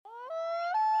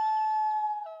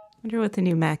Wonder what the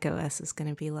new Mac OS is going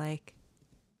to be like.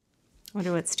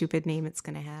 Wonder what stupid name it's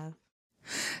going to have.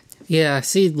 Yeah,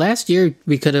 see, last year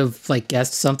we could have like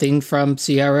guessed something from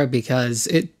Sierra because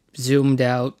it zoomed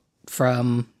out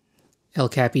from El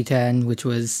Capitan, which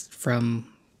was from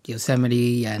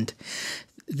Yosemite, and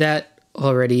that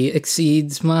already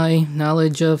exceeds my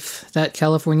knowledge of that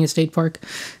California state park.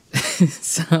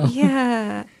 So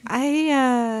Yeah,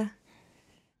 I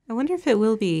wonder if it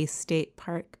will be state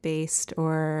park based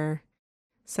or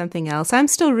something else. I'm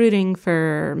still rooting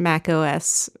for Mac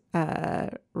OS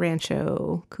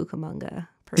Rancho Cucamonga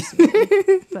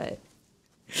personally, but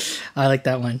I like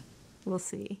that one. we'll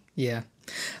see. Yeah.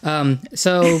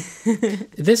 So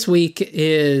this week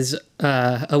is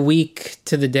a week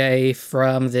to the day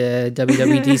from the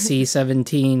WWDC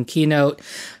 17 keynote.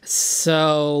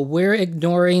 So we're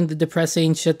ignoring the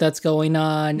depressing shit that's going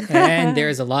on, and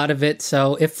there's a lot of it.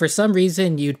 So if for some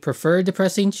reason you'd prefer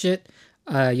depressing shit,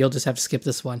 you'll just have to skip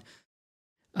this one.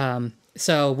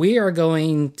 So we are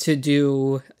going to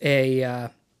do a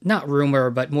not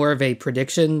rumor, but more of a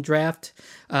prediction draft,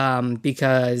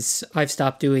 because I've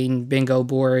stopped doing bingo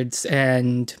boards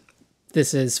and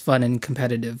this is fun and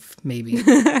competitive, maybe.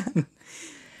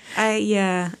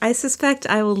 I suspect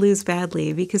I will lose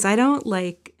badly because I don't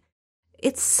like.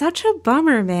 It's such a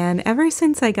bummer, man. Ever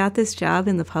since I got this job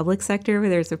in the public sector where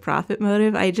there's a profit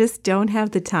motive, I just don't have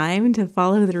the time to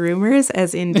follow the rumors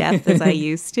as in depth as I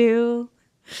used to.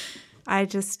 I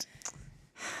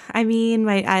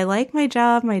like my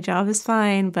job. My job is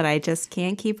fine, but I just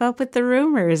can't keep up with the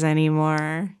rumors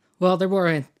anymore. Well, there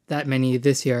weren't that many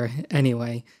this year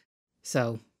anyway,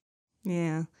 so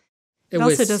Yeah. it It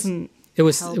also was doesn't it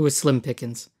was help. it was slim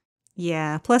pickings.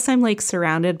 Yeah. Plus, I'm like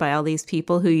surrounded by all these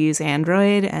people who use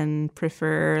Android and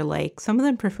prefer, like, some of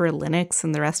them prefer Linux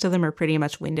and the rest of them are pretty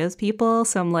much Windows people.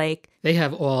 So I'm like, They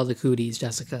have all the cooties,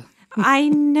 Jessica. I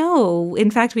know.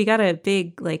 In fact, we got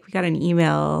an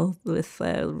email with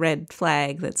a red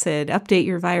flag that said, update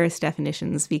your virus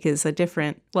definitions because I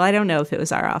don't know if it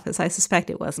was our office. I suspect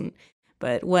it wasn't.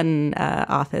 But one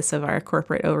office of our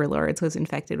corporate overlords was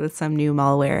infected with some new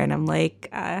malware. And I'm like,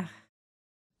 Oh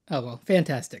well,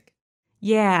 fantastic.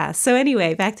 yeah. So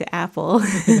anyway, back to Apple.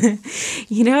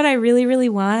 You know what I really, really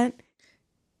want?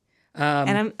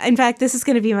 In fact, this is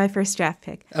going to be my first draft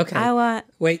pick. Okay. I want,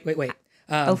 Wait.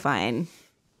 fine.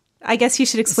 I guess you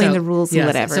should explain the rules and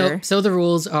whatever. So the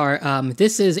rules are,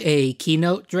 this is a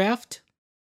keynote draft.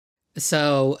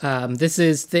 So this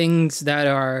is things that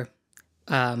are,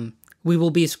 we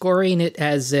will be scoring it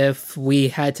as if we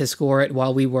had to score it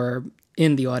while we were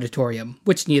in the auditorium,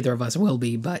 which neither of us will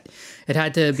be, but it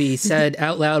had to be said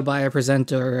out loud by a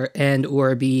presenter and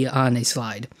or be on a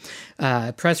slide.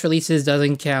 Press releases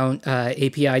doesn't count.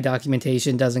 API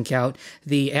documentation doesn't count.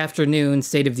 The afternoon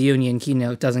State of the Union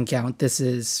keynote doesn't count. This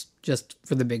is just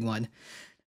for the big one.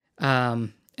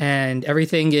 And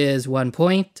everything is 1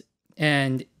 point.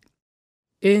 And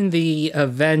in the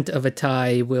event of a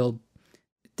tie, we'll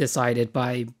decide it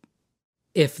by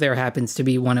if there happens to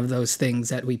be one of those things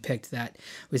that we picked that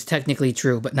was technically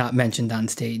true but not mentioned on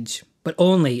stage. But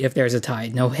only if there's a tie,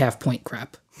 no half-point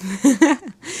crap.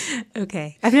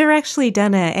 Okay. I've never actually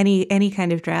done any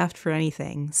kind of draft for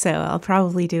anything, so I'll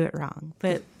probably do it wrong,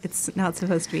 but it's not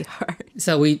supposed to be hard.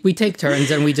 So we take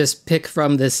turns and we just pick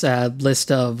from this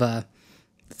list of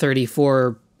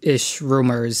 34-ish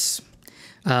rumors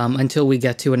until we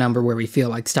get to a number where we feel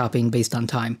like stopping based on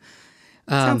time.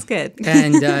 Sounds good.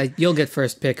 And you'll get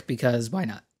first pick because why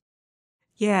not?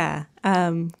 Yeah.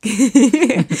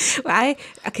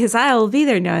 Because I will be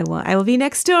there. No, I won't. I will be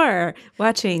next door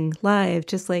watching live,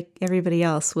 just like everybody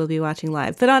else will be watching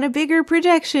live, but on a bigger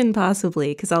projection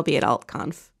possibly, because I'll be at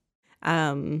AltConf.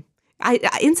 I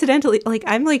incidentally, like,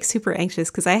 I'm like super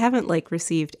anxious because I haven't like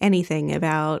received anything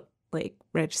about like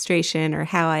registration or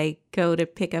how I go to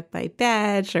pick up my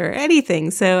badge or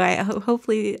anything. So I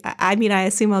I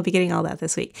assume I'll be getting all that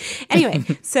this week. Anyway,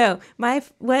 so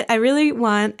what I really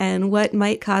want and what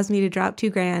might cause me to drop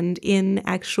 $2,000 in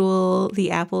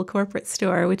the Apple corporate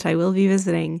store, which I will be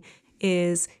visiting,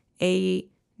 is a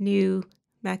new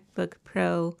MacBook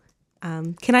Pro.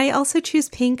 Can I also choose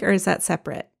pink or is that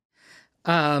separate?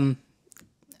 I'll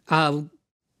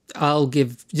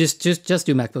give just do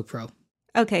MacBook Pro.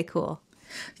 Okay, cool.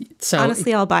 So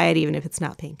honestly, I'll buy it even if it's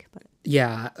not pink. But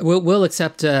yeah, we'll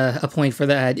accept a point for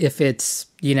that if it's,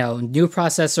 new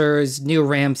processors, new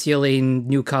RAM sealing,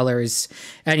 new colors,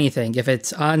 anything. If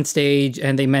it's on stage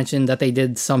and they mentioned that they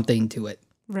did something to it.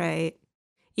 Right.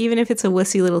 Even if it's a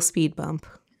wussy little speed bump.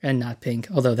 And not pink,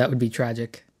 although that would be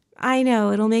tragic. I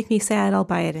know, it'll make me sad. I'll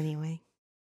buy it anyway.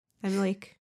 I'm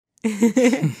like...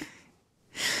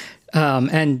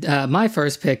 And my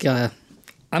first pick,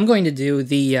 I'm going to do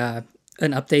the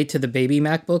an update to the baby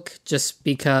MacBook just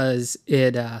because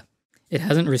it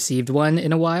hasn't received one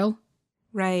in a while.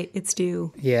 Right, it's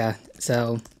due. Yeah.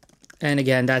 So, and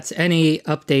again, that's any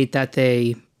update that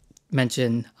they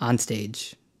mention on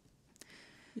stage.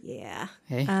 Yeah.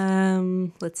 Okay.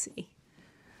 Let's see.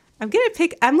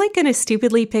 I'm like gonna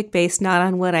stupidly pick based not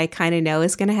on what I kind of know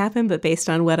is gonna happen, but based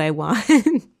on what I want.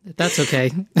 That's okay.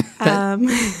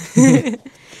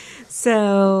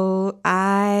 So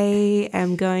I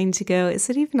am going to go, is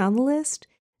it even on the list?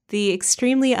 The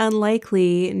extremely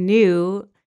unlikely new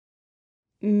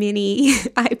mini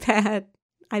iPad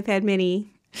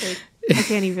mini. Like, I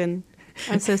can't even,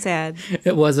 I'm so sad.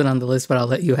 It wasn't on the list, but I'll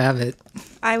let you have it.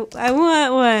 I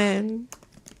want one.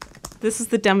 This is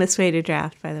the dumbest way to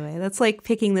draft, by the way. That's like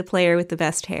picking the player with the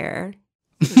best hair.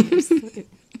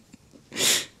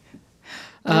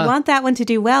 I want that one to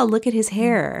do well. Look at his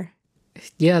hair.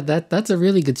 Yeah, that's a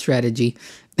really good strategy.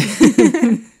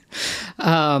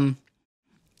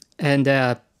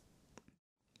 And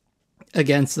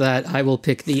against that, I will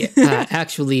pick the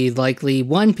actually likely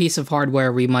one piece of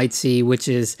hardware we might see, which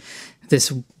is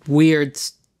this weird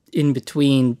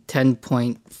in-between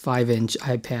 10.5-inch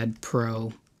iPad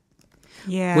Pro.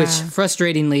 Yeah. Which,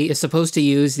 frustratingly, is supposed to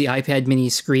use the iPad mini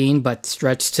screen, but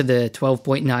stretched to the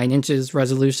 12.9 inches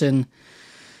resolution.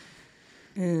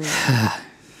 You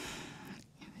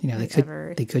know,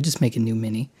 they could just make a new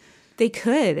mini. They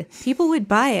could. People would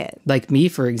buy it. Like me,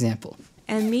 for example.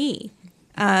 And me.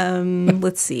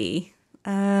 Let's see.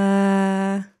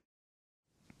 Yeah,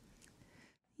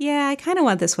 I kind of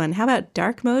want this one. How about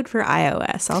dark mode for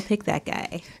iOS? I'll pick that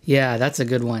guy. Yeah, that's a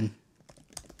good one.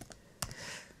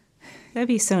 That'd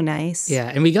be so nice.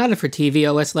 Yeah, and we got it for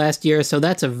tvOS last year, so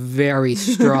that's a very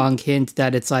strong hint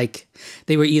that it's like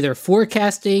they were either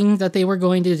forecasting that they were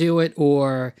going to do it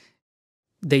or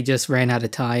they just ran out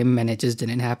of time and it just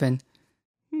didn't happen.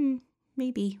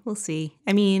 Maybe. We'll see.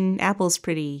 I mean, Apple's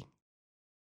pretty...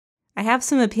 I have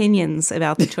some opinions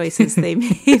about the choices they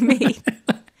made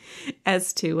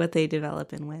as to what they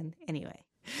develop and when. Anyway.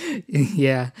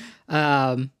 Yeah.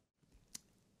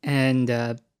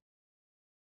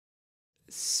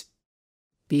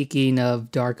 Speaking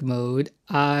of dark mode,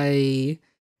 I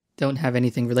don't have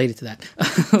anything related to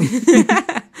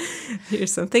that.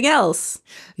 Here's something else.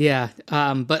 Yeah,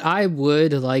 but I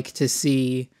would like to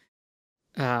see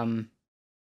some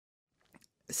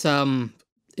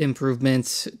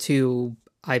improvements to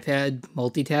iPad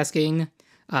multitasking.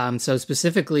 So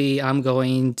specifically, I'm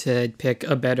going to pick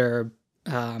a better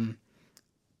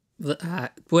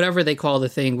whatever they call the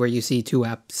thing where you see two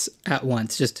apps at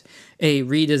once, just a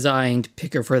redesigned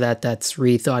picker for that's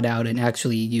rethought out and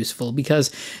actually useful, because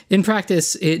in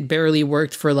practice it barely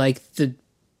worked for like the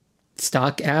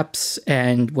stock apps,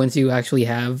 and once you actually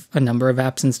have a number of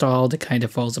apps installed, it kind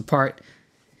of falls apart.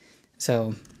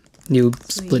 So new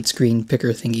split screen picker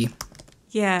thingy.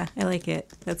 Yeah, I like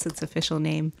it. That's its official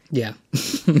name. Yeah.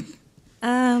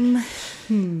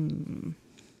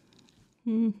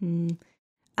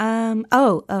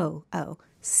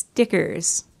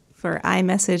 Stickers for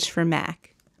iMessage for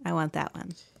Mac. I want that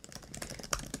one.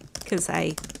 Because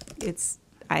I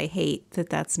hate that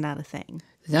that's not a thing.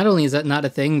 Not only is that not a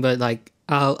thing, but like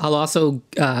I'm also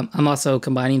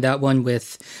combining that one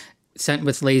with sent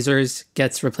with lasers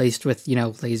gets replaced with,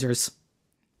 lasers.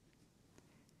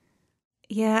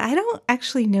 Yeah, I don't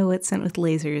actually know what sent with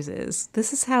lasers is.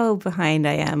 This is how behind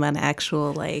I am on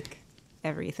actual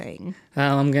everything.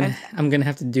 I'm gonna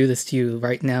have to do this to you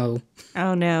right now.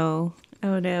 Oh no,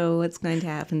 what's going to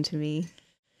happen to me?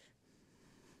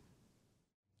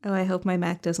 Oh, I hope my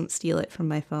Mac doesn't steal it from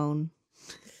my phone.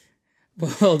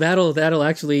 Well, that'll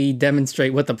actually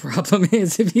demonstrate what the problem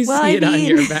is if you see it on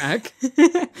your Mac.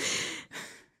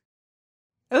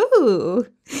 Ooh,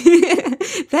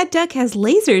 that duck has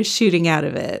lasers shooting out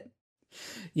of it.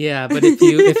 Yeah, but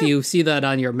if you see that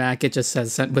on your Mac, it just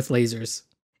says sent with lasers.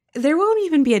 There won't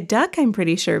even be a duck, I'm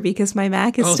pretty sure, because my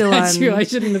Mac is still that's on. True. I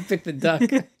shouldn't have picked the duck.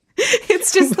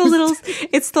 It's just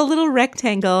the little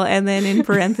rectangle, and then in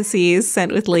parentheses,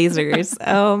 sent with lasers.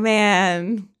 Oh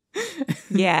man.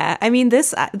 Yeah, I mean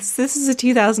this is a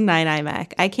 2009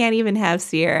 iMac. I can't even have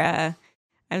Sierra.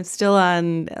 I'm still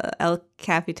on El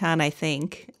Capitan, I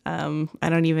think. I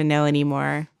don't even know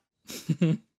anymore.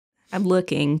 I'm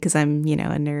looking because I'm, a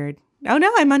nerd. Oh no,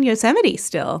 I'm on Yosemite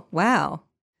still. Wow.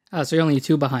 Oh, so you're only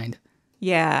 2 behind.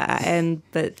 Yeah,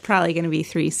 but probably going to be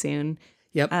 3 soon.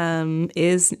 Yep.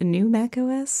 Is new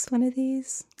macOS one of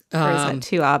these? Or is that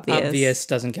too obvious? Obvious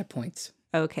doesn't get points.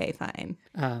 Okay, fine.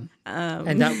 And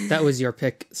that was your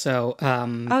pick. So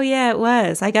Oh yeah, it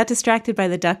was. I got distracted by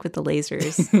the duck with the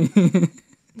lasers.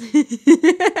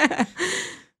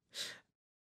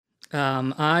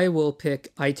 I will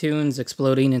pick iTunes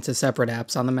exploding into separate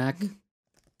apps on the Mac.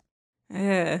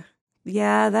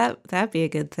 Yeah, that'd be a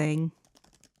good thing.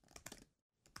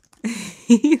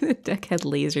 The duck had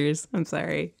lasers. I'm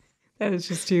sorry. That was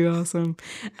just too awesome.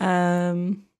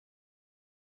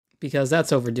 Because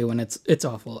that's overdue and it's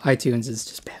awful. iTunes is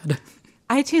just bad.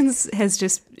 iTunes has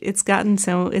it's gotten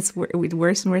it's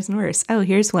worse and worse and worse. Oh,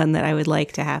 here's one that I would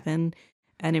like to happen.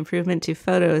 An improvement to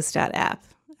Photos.app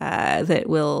that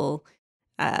will,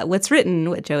 what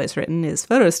Joe has written is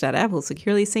Photos.app will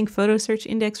securely sync photo search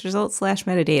index results /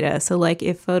 metadata. So like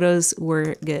if photos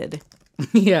were good.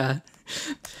 Yeah.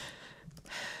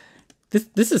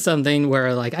 This is something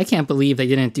where like I can't believe they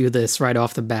didn't do this right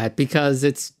off the bat because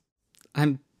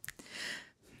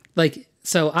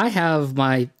so I have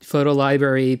my photo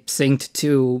library synced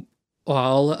to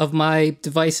all of my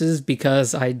devices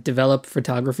because I develop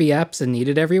photography apps and need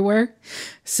it everywhere.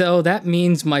 So that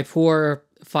means my poor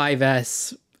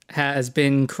 5S has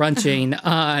been crunching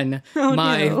on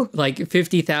my like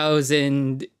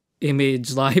 50,000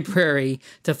 image library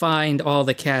to find all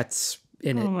the cats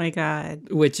in it. Oh my God.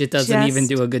 Which it doesn't even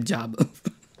do a good job of.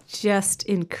 Just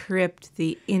encrypt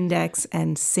the index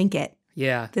and sync it.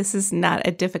 Yeah. This is not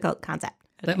a difficult concept.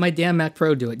 Okay. Let my damn Mac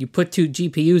Pro do it. You put 2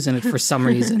 GPUs in it for some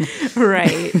reason.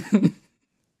 Right.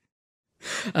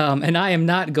 And I am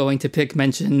not going to pick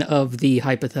mention of the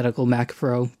hypothetical Mac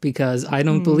Pro because I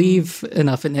don't believe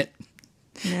enough in it.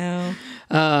 No.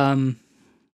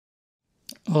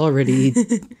 Already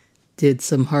did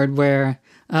some hardware.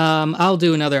 I'll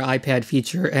do another iPad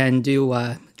feature and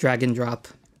do drag and drop.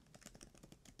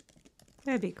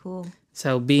 That'd be cool.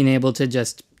 So being able to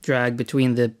just drag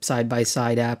between the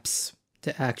side-by-side apps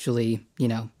to actually,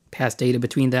 pass data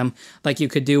between them, like you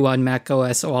could do on Mac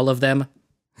OS, all of them,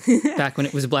 back when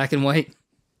it was black and white.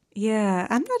 Yeah,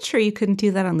 I'm not sure you couldn't do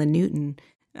that on the Newton.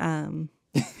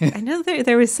 I know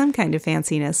there was some kind of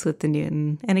fanciness with the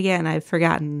Newton. And again, I've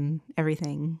forgotten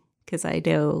everything because I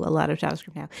know a lot of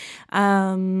JavaScript now.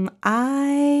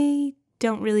 I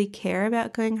don't really care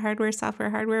about going hardware,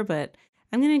 software, but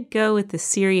I'm going to go with the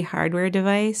Siri hardware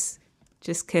device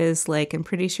just because, I'm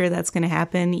pretty sure that's going to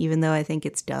happen, even though I think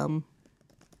it's dumb.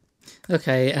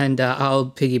 Okay, and I'll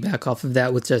piggyback off of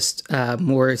that with just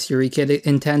more SiriKit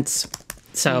intents.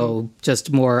 So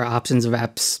just more options of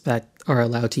apps that are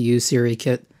allowed to use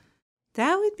SiriKit.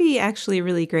 That would be actually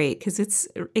really great because it's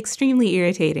extremely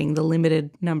irritating, the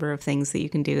limited number of things that you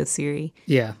can do with Siri.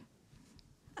 Yeah.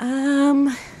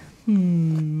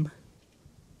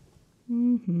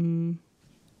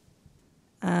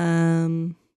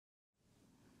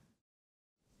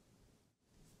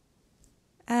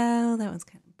 Oh, that one's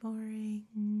kind of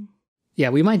boring. Yeah,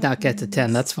 we might not get to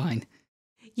 10. That's fine.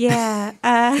 Yeah.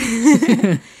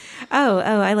 I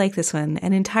like this one.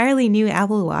 An entirely new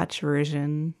Apple Watch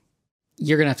version.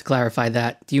 You're going to have to clarify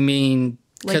that. Do you mean...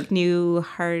 new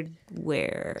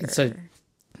hardware.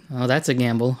 That's a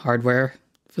gamble. Hardware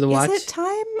for the watch. Is it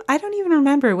time? I don't even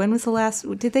remember. When was the last...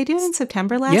 Did they do it in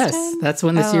September last time? Yes, that's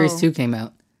when the Series 2 came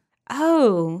out.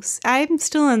 Oh, I'm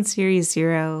still on Series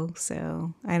 0,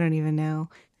 so I don't even know.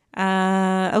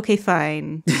 Okay,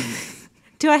 fine.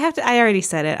 Do I have to? I already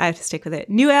said it. I have to stick with it.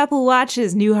 New Apple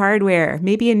Watches, new hardware.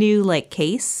 Maybe a new,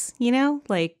 case, new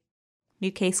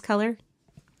case color.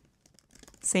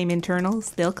 Same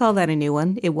internals. They'll call that a new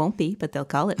one. It won't be, but they'll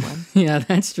call it one. Yeah,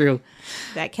 that's true.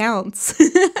 That counts.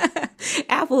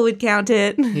 Apple would count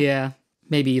it. Yeah.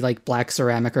 Maybe black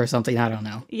ceramic or something. I don't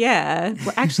know. Yeah.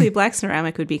 Well, actually, black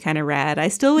ceramic would be kind of rad. I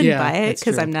still wouldn't buy it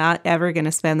because I'm not ever going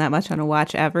to spend that much on a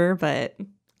watch ever, but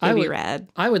it'd be rad.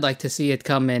 I would like to see it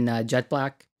come in jet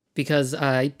black because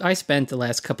I spent the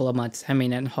last couple of months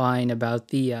hemming and hawing about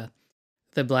the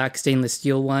black stainless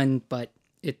steel one, but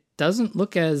it doesn't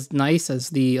look as nice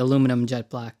as the aluminum jet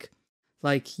black.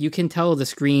 You can tell the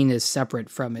screen is separate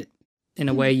from it in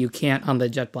a way you can't on the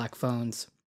jet black phones.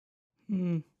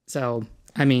 So...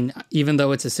 even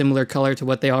though it's a similar color to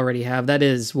what they already have, that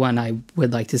is one I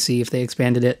would like to see if they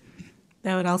expanded it.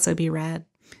 That would also be rad.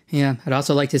 Yeah, I'd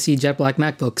also like to see jet black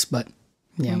MacBooks, but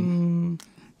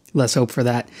less hope for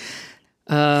that.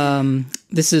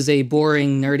 This is a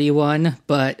boring, nerdy one,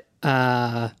 but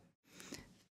all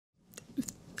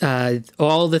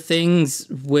the things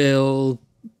will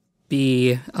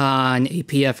be on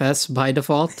APFS by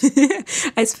default.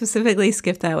 I specifically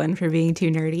skipped that one for being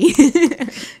too nerdy.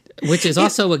 Which is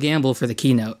also a gamble for the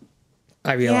keynote,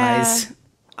 I realize.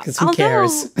 Because who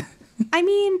cares? I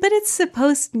mean, but it's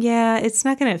it's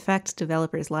not going to affect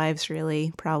developers' lives,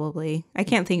 really, probably. I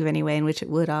can't think of any way in which it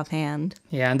would offhand.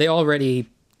 Yeah, and they already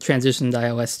transitioned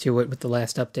iOS to it with the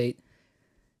last update.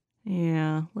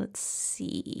 Yeah, let's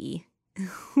see.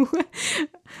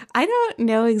 I don't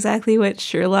know exactly what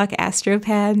Sherlock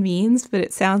Astropad means, but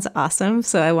it sounds awesome,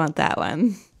 so I want that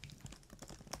one.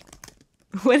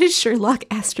 What is Sherlock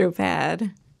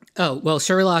Astropad? Oh, well,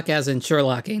 Sherlock as in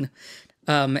Sherlocking.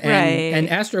 And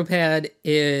Astropad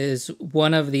is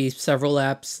one of the several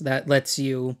apps that lets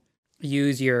you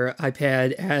use your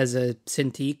iPad as a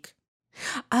Cintiq.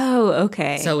 Oh,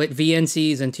 okay. So it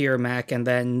VNCs into your Mac and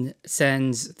then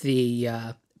sends the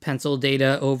pencil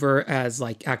data over as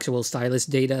like actual stylus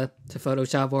data to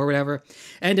Photoshop or whatever.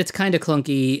 And it's kind of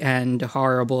clunky and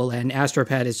horrible, and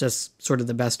Astropad is just sort of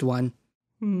the best one.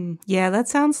 Yeah, that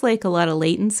sounds like a lot of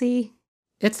latency.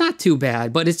 It's not too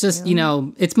bad, but it's just,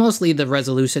 it's mostly the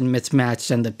resolution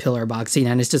mismatched and the pillar boxing,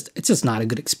 and it's just not a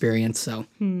good experience. So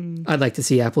I'd like to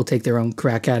see Apple take their own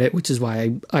crack at it, which is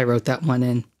why I wrote that one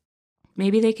in.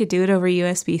 Maybe they could do it over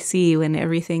USB-C when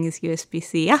everything is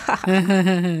USB-C.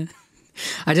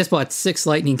 I just bought 6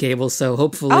 lightning cables, so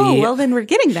hopefully... Oh, well, then we're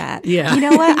getting that. Yeah. You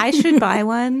know what? I should buy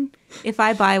one. If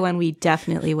I buy one, we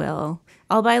definitely will.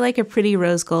 I'll buy like a pretty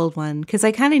rose gold one because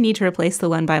I kind of need to replace the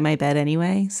one by my bed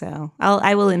anyway. So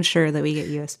I will ensure that we get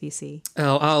USB-C.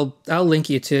 Oh, I'll link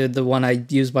you to the one I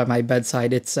use by my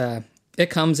bedside. It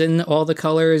comes in all the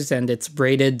colors and it's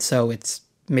braided, so it's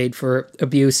made for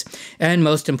abuse. And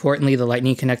most importantly, the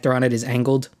lightning connector on it is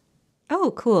angled.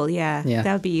 Oh, cool. Yeah.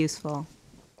 That would be useful.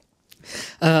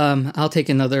 I'll take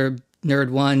another nerd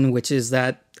one, which is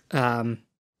that the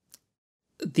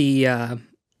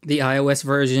iOS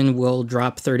version will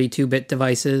drop 32-bit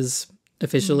devices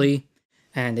officially.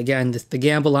 And again, the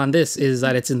gamble on this is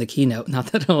that it's in the keynote, not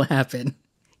that it'll happen.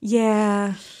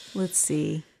 Yeah. Let's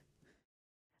see.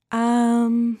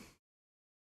 I'm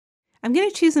going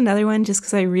to choose another one just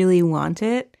because I really want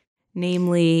it.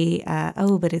 Namely,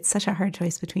 but it's such a hard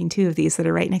choice between two of these that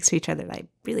are right next to each other that I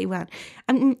really want.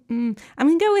 I'm going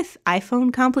to go with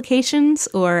iPhone complications,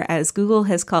 or as Google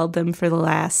has called them for the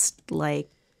last,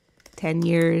 10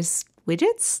 years,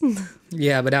 widgets.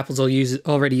 Yeah, but Apple's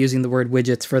already using the word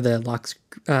widgets for the locks,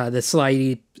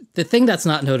 the thing that's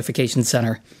not Notification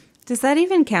Center. Does that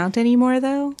even count anymore,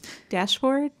 though?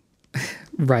 Dashboard?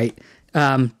 Right.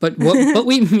 But what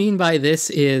we mean by this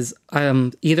is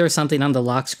either something on the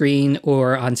lock screen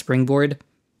or on Springboard,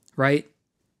 right?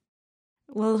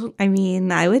 Well, I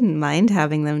mean, I wouldn't mind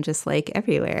having them just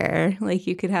everywhere.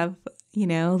 You could have,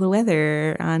 the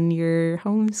weather on your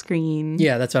home screen.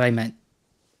 Yeah, that's what I meant.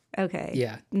 Okay.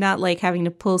 Yeah. Not having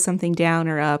to pull something down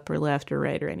or up or left or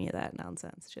right or any of that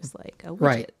nonsense. Just a widget.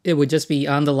 Right. It would just be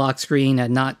on the lock screen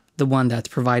and not the one that's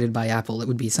provided by Apple. It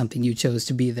would be something you chose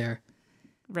to be there.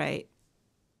 Right.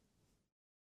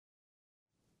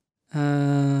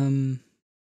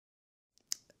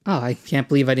 I can't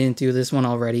believe I didn't do this one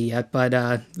already yet, but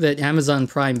the Amazon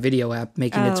Prime Video app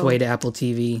making its way to Apple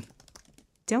TV.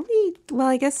 Well,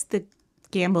 I guess the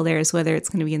gamble there is whether it's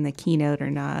going to be in the keynote or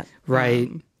not. Right.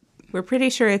 We're pretty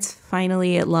sure it's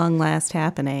finally at long last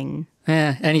happening.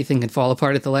 Anything can fall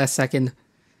apart at the last second.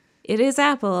 It is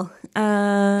Apple.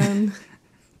 Let's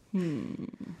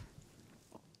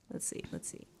see.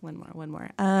 One more.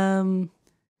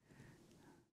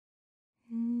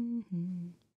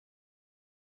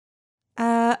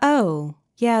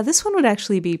 This one would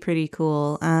actually be pretty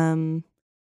cool. The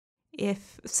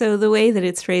way that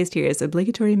it's phrased here is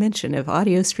obligatory mention of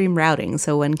audio stream routing,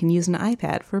 so one can use an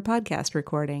iPad for podcast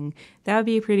recording. That would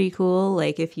be pretty cool.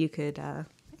 If you could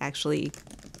actually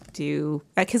do,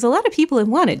 because a lot of people have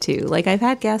wanted to. I've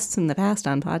had guests in the past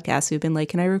on podcasts who've been like,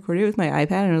 "Can I record it with my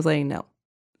iPad?" And I was like, "No."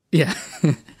 Yeah.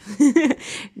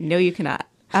 No, you cannot.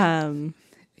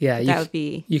 Yeah, that would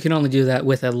be. You can only do that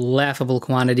with a laughable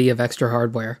quantity of extra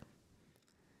hardware.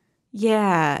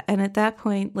 Yeah, and at that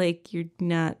point, you're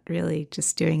not really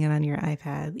just doing it on your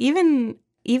iPad. Even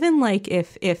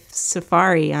if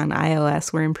Safari on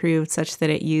iOS were improved such that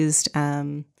it used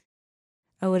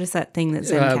what is that thing that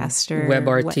Zencastr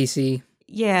WebRTC?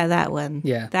 Yeah, that one.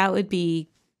 Yeah, that would be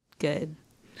good.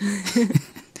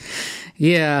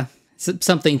 Yeah,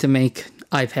 something to make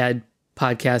iPad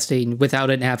podcasting without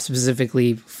an app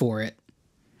specifically for it.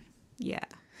 Yeah.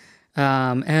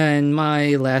 And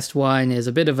my last one is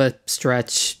a bit of a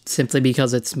stretch simply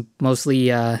because it's mostly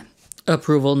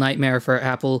approval nightmare for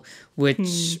Apple,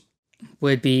 which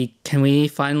would be, can we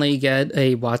finally get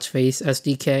a watch face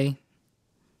SDK?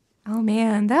 Oh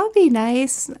man, that would be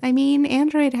nice. I mean,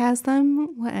 Android has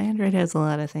them. Well, Android has a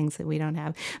lot of things that we don't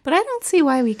have, but I don't see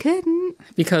why we couldn't.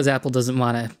 Because Apple doesn't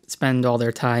want to spend all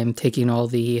their time taking all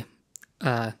the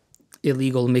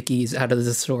illegal Mickeys out of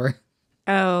the store.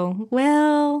 Oh,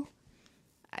 well,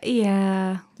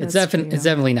 yeah. It's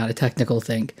definitely not a technical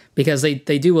thing, because they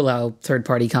do allow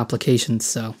third-party complications,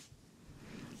 so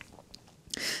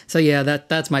yeah,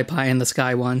 that's my pie in the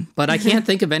sky one. But I can't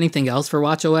think of anything else for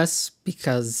watchOS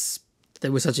because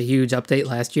there was such a huge update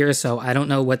last year, so I don't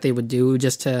know what they would do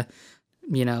just to,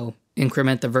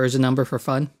 increment the version number for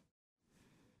fun.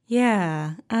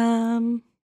 Yeah.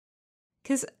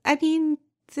 Because, I mean,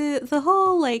 the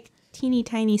whole, like, teeny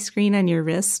tiny screen on your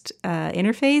wrist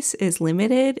interface is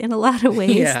limited in a lot of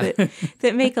ways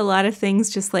that make a lot of things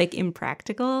just, like,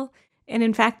 impractical. And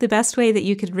in fact, the best way that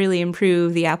you could really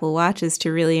improve the Apple Watch is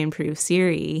to really improve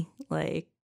Siri. Like,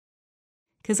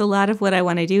 because a lot of what I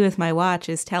want to do with my watch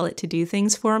is tell it to do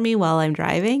things for me while I'm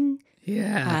driving.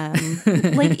 Yeah.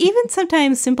 Like, even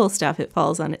sometimes simple stuff, it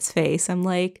falls on its face. I'm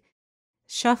like,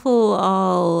 shuffle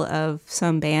all of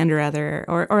some band or other.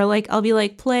 Or like, I'll be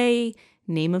like, play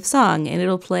name of song, and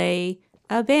it'll play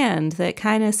a band that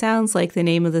kind of sounds like the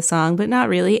name of the song, but not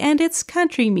really. And it's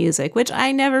country music, which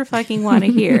I never fucking want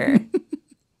to hear.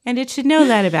 And it should know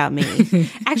that about me.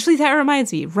 Actually, that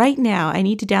reminds me, right now, I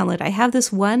need to download. I have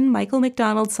this one Michael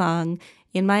McDonald song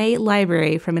in my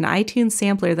library from an iTunes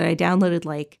sampler that I downloaded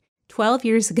like 12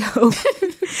 years ago.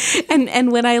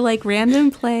 and when I like random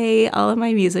play all of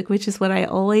my music, which is what I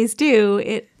always do,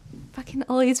 it fucking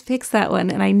always picks that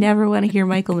one. And I never want to hear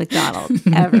Michael McDonald,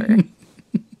 ever.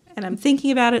 And I'm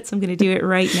thinking about it, so I'm going to do it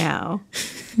right now.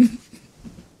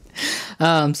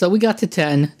 So we got to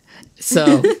 10.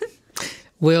 So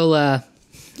we'll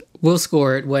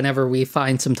score it whenever we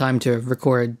find some time to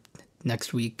record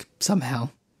next week somehow.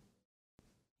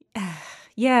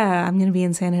 Yeah, I'm going to be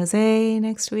in San Jose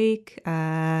next week.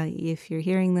 If you're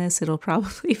hearing this, it'll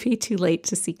probably be too late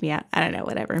to seek me out. I don't know,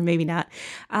 whatever, maybe not.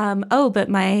 But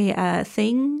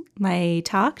my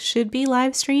talk should be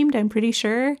live streamed, I'm pretty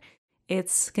sure.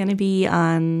 It's going to be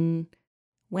on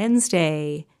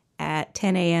Wednesday at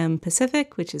 10 a.m.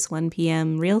 Pacific, which is 1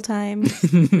 p.m. real time,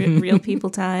 real people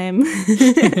time.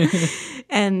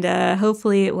 And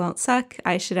hopefully it won't suck.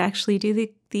 I should actually do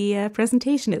the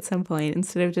presentation at some point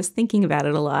instead of just thinking about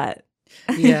it a lot.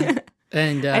 Yeah.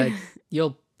 And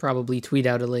you'll probably tweet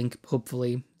out a link,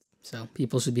 hopefully. So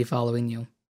people should be following you.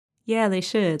 Yeah, they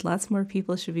should. Lots more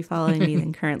people should be following me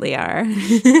than currently are.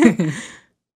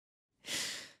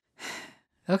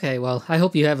 Okay, well, I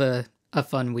hope you have a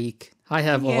fun week. I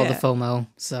have all the FOMO,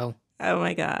 so. Oh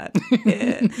my God.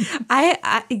 Yeah.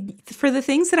 I for the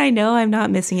things that I know I'm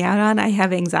not missing out on, I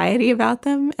have anxiety about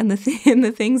them. And the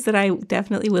things that I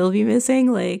definitely will be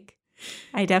missing, like,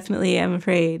 I definitely am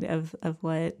afraid of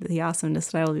what the awesomeness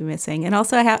that I will be missing. And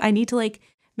also I need to like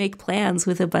make plans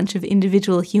with a bunch of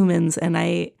individual humans, and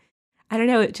I don't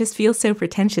know, it just feels so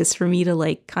pretentious for me to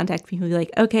like contact people and be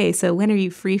like, okay, so when are you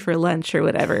free for lunch or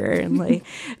whatever? And like,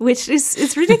 which is,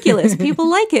 it's ridiculous. People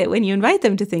like it when you invite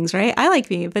them to things, right? I like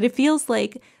being, but it feels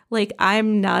like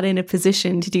I'm not in a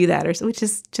position to do that, which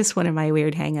is just one of my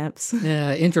weird hangups.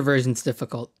 Yeah, introversion's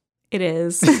difficult. It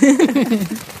is.